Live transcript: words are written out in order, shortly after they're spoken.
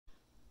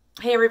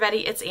Hey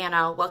everybody, it's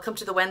Anna. Welcome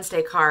to the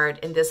Wednesday card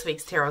in this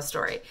week's tarot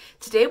story.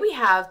 Today we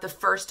have the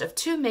first of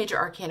two major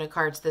arcana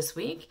cards this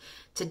week.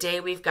 Today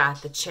we've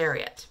got the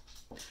Chariot.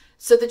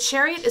 So the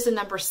Chariot is a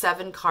number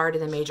 7 card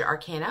in the major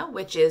arcana,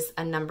 which is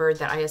a number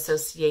that I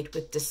associate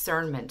with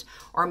discernment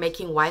or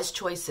making wise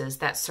choices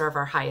that serve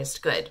our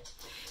highest good.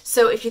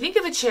 So if you think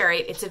of a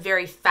chariot, it's a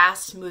very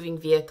fast-moving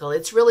vehicle.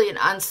 It's really an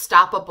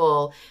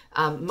unstoppable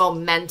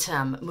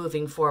momentum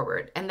moving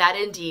forward. And that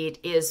indeed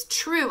is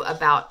true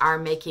about our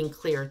making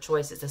clear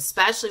choices,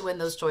 especially when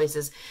those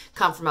choices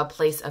come from a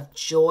place of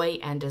joy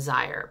and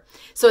desire.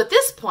 So at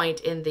this point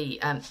in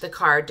the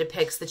card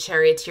depicts the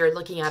charioteer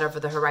looking out over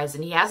the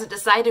horizon. He hasn't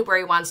decided where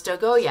he wants to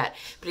go yet,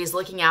 but he's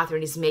looking out there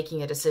and he's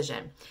making a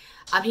decision.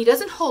 He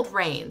doesn't hold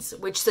reins,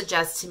 which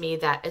suggests to me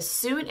that as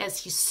soon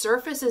as he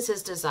surfaces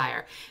his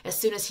desire, as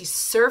soon as he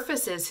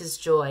surfaces his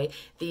joy,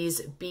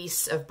 these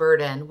beasts of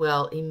burden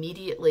will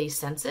immediately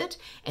sense it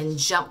and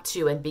jump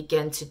to and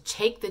begin to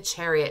take the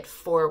chariot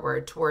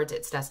forward towards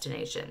its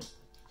destination.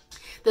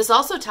 This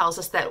also tells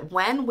us that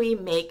when we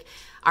make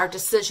our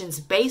decisions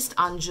based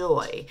on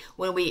joy,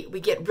 when we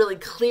get really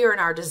clear in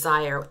our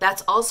desire,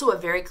 that's also a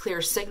very clear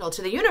signal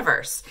to the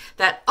universe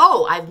that,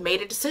 oh, I've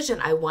made a decision.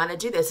 I want to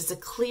do this. It's a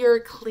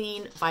clear,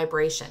 clean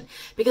vibration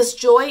because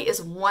joy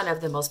is one of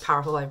the most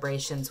powerful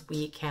vibrations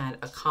we can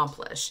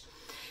accomplish.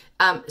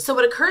 So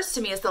what occurs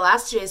to me is the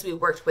last 2 days we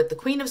worked with the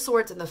Queen of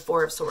Swords and the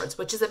Four of Swords,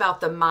 which is about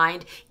the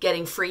mind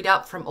getting freed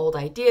up from old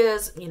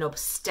ideas,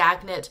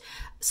 stagnant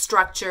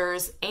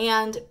structures,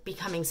 and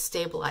becoming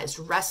stabilized,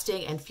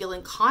 resting and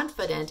feeling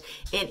confident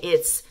in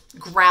its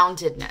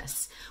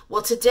groundedness.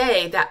 Well,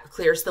 today that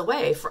clears the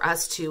way for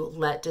us to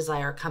let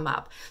desire come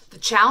up. The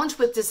challenge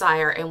with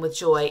desire and with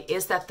joy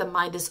is that the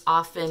mind is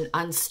often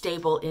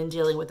unstable in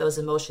dealing with those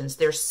emotions.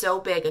 They're so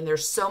big and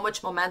there's so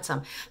much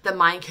momentum, the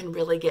mind can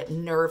really get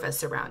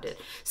nervous around it.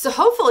 So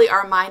hopefully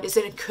our mind is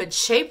in a good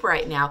shape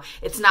right now.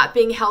 It's not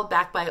being held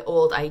back by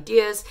old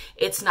ideas.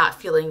 It's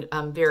not feeling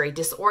very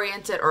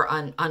disoriented or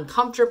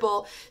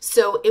uncomfortable.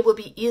 So it will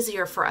be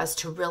easier for us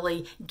to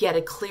really get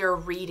a clear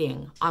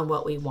reading on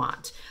what we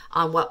want,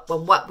 on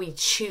what we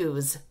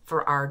choose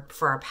for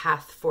our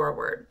path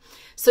forward.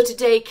 So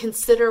today,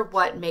 consider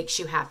what makes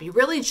you happy.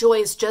 Really, joy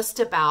is just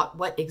about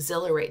what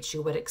exhilarates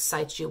you, what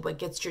excites you, what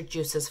gets your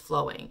juices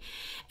flowing,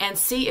 and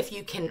see if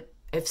you can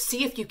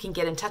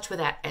get in touch with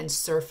that and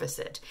surface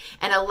it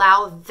and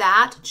allow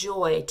that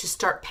joy to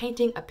start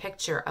painting a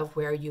picture of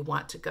where you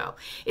want to go.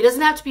 It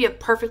doesn't have to be a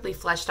perfectly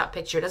fleshed out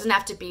picture. It doesn't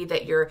have to be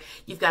that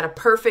you've got a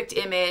perfect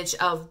image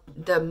of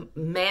the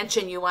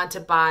mansion you want to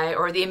buy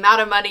or the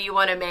amount of money you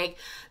want to make.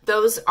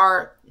 Those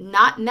are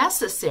not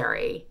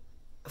necessary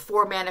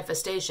for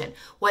manifestation.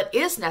 What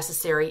is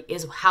necessary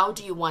is how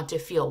do you want to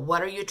feel?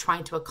 What are you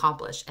trying to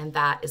accomplish? And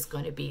that is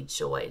going to be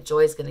joy.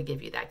 Joy is going to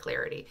give you that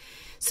clarity.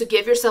 So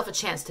give yourself a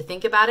chance to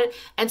think about it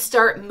and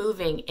start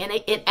moving in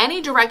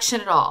any direction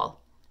at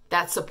all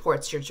that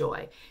supports your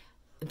joy.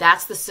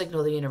 That's the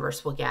signal the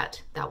universe will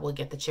get. That will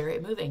get the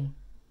chariot moving.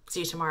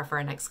 See you tomorrow for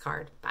our next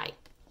card. Bye.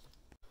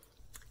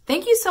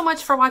 Thank you so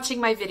much for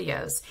watching my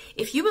videos.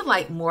 If you would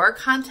like more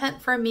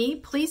content from me,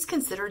 please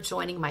consider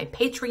joining my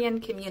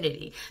Patreon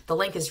community. The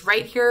link is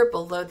right here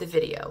below the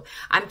video.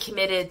 I'm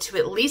committed to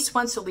at least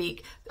once a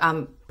week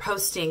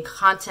posting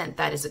content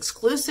that is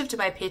exclusive to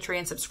my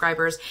Patreon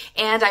subscribers,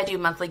 and I do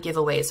monthly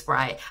giveaways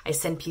where I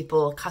send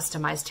people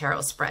customized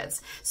tarot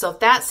spreads. So if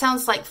that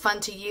sounds like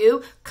fun to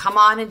you, come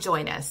on and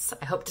join us.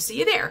 I hope to see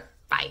you there.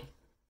 Bye.